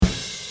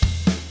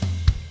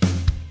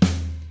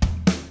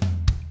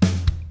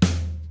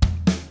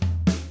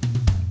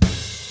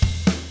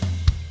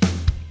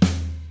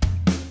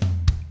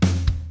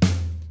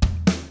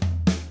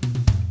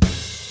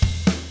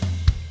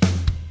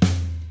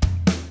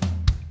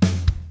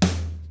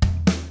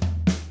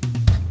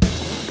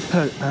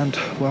Hello and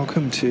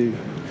welcome to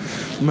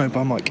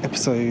Mobile Mic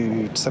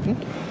episode 7.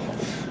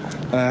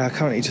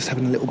 Currently just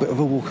having a little bit of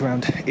a walk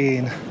around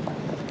in,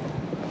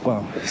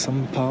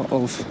 some part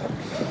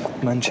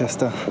of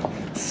Manchester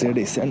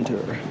city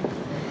centre.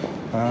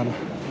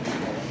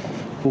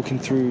 Walking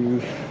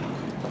through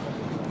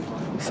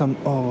some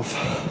of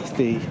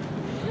the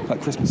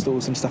Christmas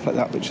stores and stuff like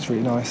that, which is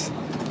really nice.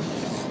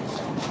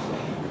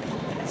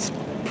 It's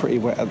pretty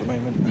wet at the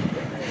moment,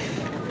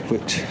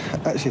 which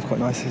actually is quite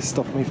nice. It's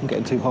stopping me from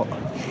getting too hot.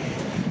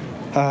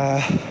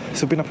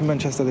 So I've been up in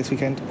Manchester this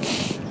weekend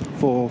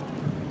for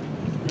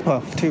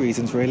two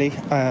reasons really.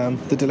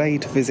 The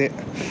delayed visit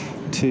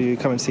to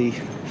come and see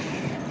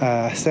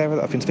Sarah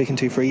that I've been speaking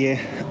to for a year,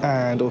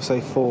 and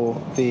also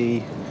for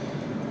the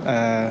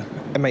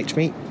MH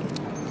meet.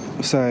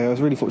 So I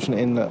was really fortunate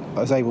in that I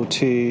was able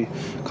to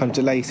kind of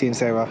delay seeing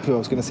Sarah, who I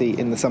was going to see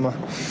in the summer,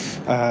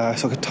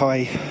 so I could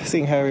tie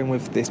seeing her in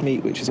with this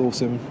meet, which is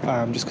awesome,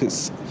 just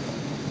because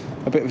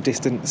it's a bit of a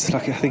distance. I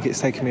think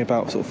it's taken me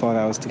about sort of 5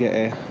 hours to get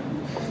here,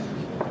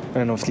 and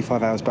then obviously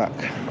 5 hours back.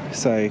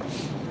 So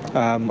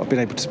I've been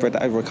able to spread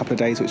that over a couple of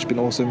days, which has been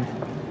awesome.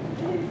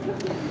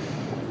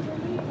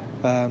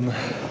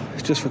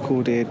 Just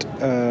recorded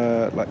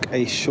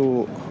a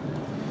short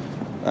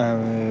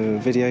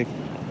video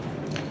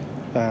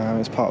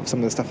as part of some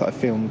of the stuff that I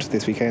filmed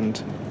this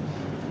weekend.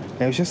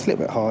 It was just a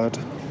little bit hard.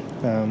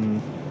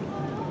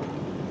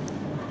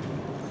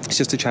 It's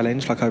just a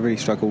challenge. I really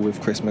struggle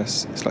with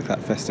Christmas. It's that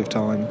festive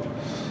time.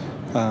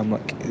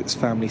 It's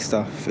family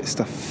stuff. It's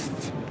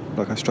stuff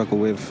I struggle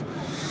with.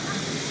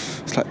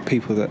 It's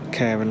people that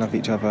care and love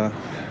each other.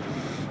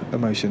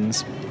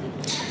 Emotions.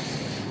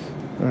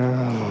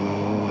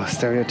 Oh,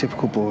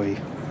 stereotypical boy.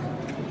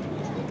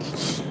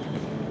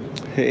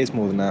 It is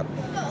more than that.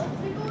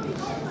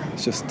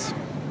 It's just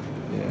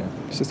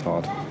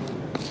hard.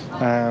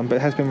 But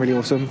it has been really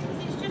awesome.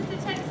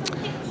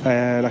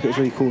 It was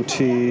really cool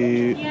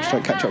to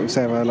catch up with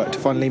Sarah, to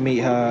finally meet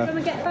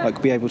her,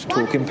 be able to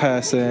talk in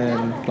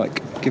person,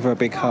 give her a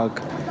big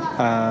hug,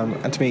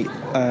 and to meet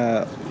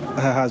her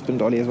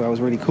husband Ollie as well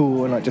was really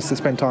cool, and just to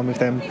spend time with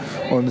them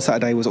on the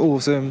Saturday was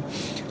awesome,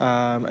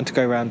 and to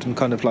go around and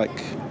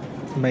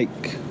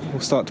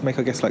start to make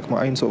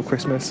my own sort of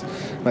Christmas,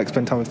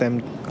 spend time with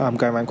them,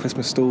 going around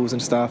Christmas stalls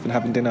and stuff and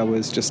having dinner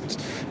was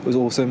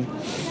awesome.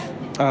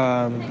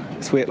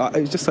 It's weird,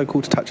 it was just so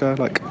cool to touch her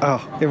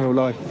in real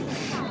life.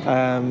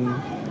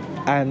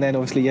 And then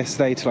obviously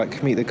yesterday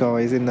to meet the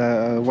guys in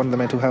one of the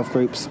mental health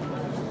groups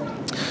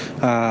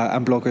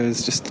and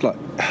bloggers,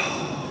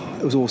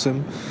 it was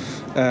awesome.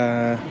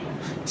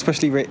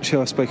 Especially Rich, who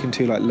I've spoken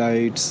to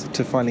loads,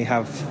 to finally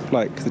have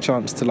the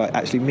chance to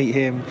actually meet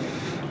him.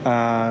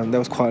 There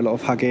was quite a lot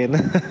of hugging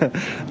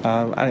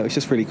and it was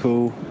just really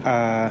cool.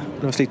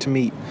 Obviously to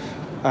meet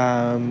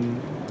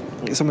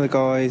some of the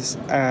guys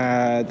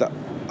that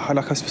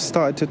I've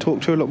started to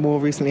talk to a lot more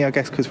recently, I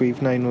guess, because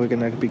we've known we're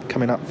going to be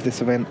coming up for this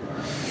event.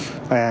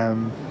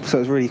 So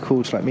it was really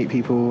cool to meet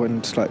people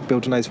and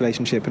build a nice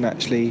relationship and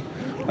actually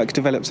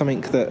develop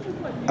something that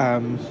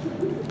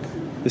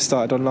is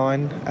started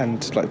online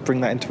and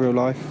bring that into real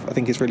life. I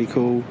think it's really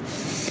cool,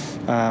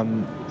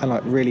 and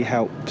really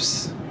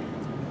helps.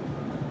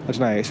 I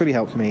don't know, it's really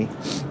helped me.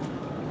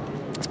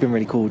 It's been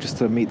really cool just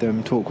to meet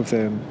them, talk with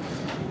them.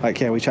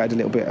 We chatted a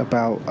little bit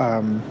about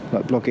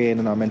blogging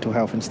and our mental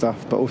health and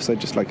stuff, but also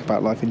just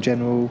about life in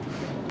general.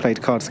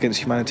 Played Cards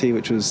Against Humanity,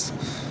 which was...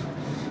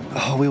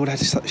 we all had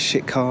such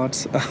shit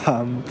cards.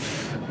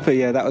 But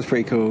yeah, that was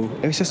pretty cool.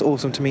 It was just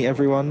awesome to meet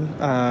everyone.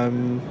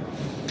 And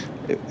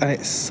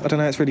it's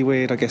really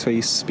weird, I guess, where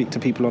you speak to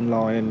people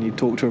online and you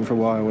talk to them for a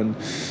while and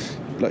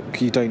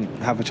you don't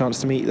have a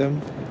chance to meet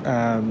them.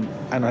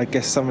 And I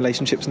guess some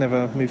relationships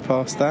never move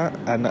past that,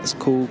 and that's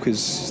cool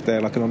because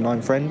they're an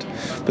online friend.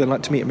 But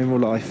then to meet them in real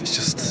life, it's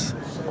just,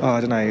 I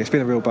don't know, it's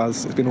been a real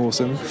buzz. It's been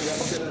awesome.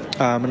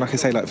 And I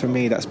say, for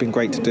me, that's been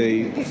great to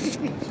do,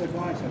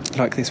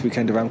 this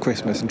weekend around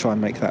Christmas, and try and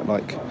make that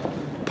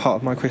part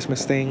of my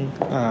Christmas thing,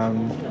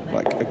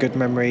 a good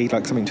memory,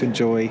 something to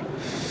enjoy.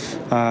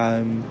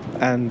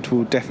 And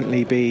will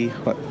definitely be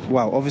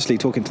obviously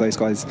talking to those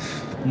guys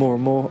more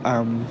and more,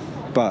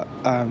 but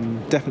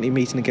definitely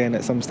meeting again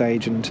at some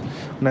stage. And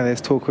I know there's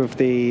talk of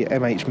the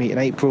MH meet in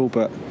April,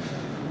 but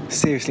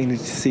seriously need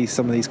to see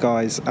some of these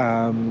guys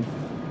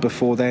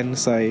before then.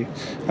 So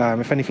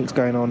if anything's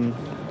going on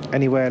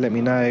anywhere, let me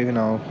know, and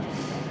I'll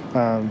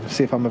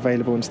see if I'm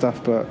available and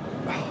stuff. But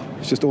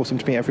it's just awesome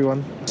to meet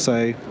everyone.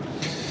 So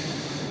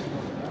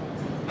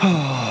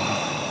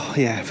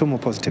I feel more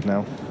positive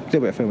now. A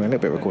little bit of filming, a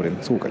little bit of recording,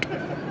 it's all good.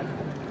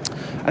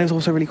 And it was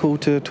also really cool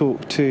to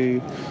talk to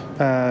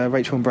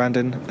Rachel and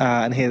Brandon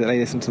and hear that they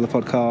listened to the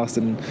podcast,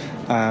 and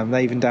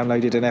they even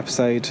downloaded an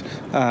episode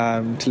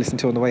to listen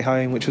to on the way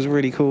home, which was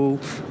really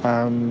cool.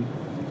 So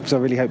I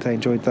really hope they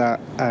enjoyed that,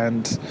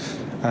 and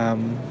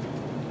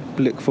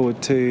look forward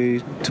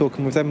to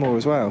talking with them more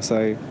as well.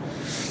 So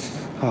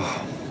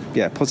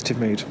positive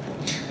mood.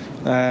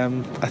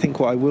 I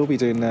think what I will be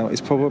doing now is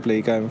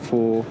probably going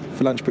for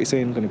lunch pretty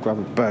soon. I'm going to grab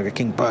a Burger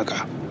King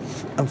burger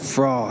and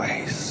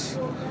fries.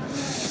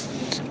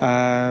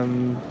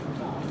 And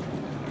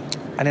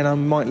then I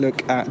might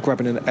look at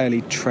grabbing an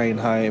early train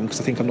home,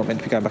 because I think I'm not meant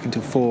to be going back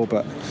until 4,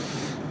 but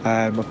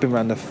I've been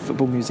around the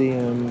football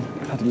museum,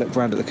 had a look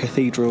around at the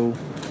cathedral,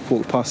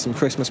 walked past some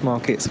Christmas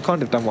markets. I've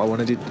kind of done what I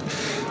want to do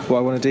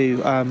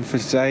for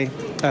today.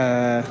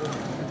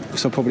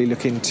 So I'm probably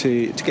looking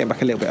to get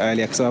back a little bit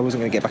earlier, because I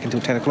wasn't going to get back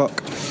until 10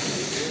 o'clock.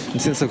 And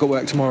since I've got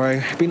work tomorrow,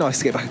 it'd be nice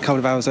to get back a couple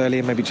of hours early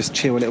and maybe just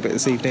chill a little bit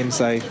this evening.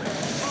 So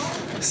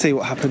see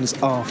what happens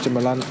after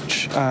my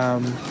lunch.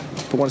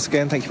 But once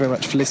again, thank you very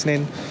much for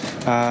listening.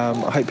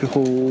 I hope you're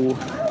all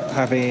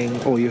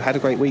you had a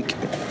great weekend,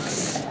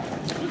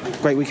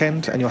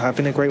 and you're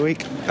having a great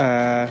week.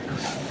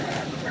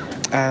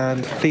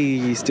 And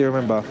please do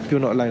remember, you're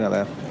not alone out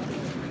there.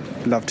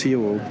 Love to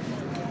you all.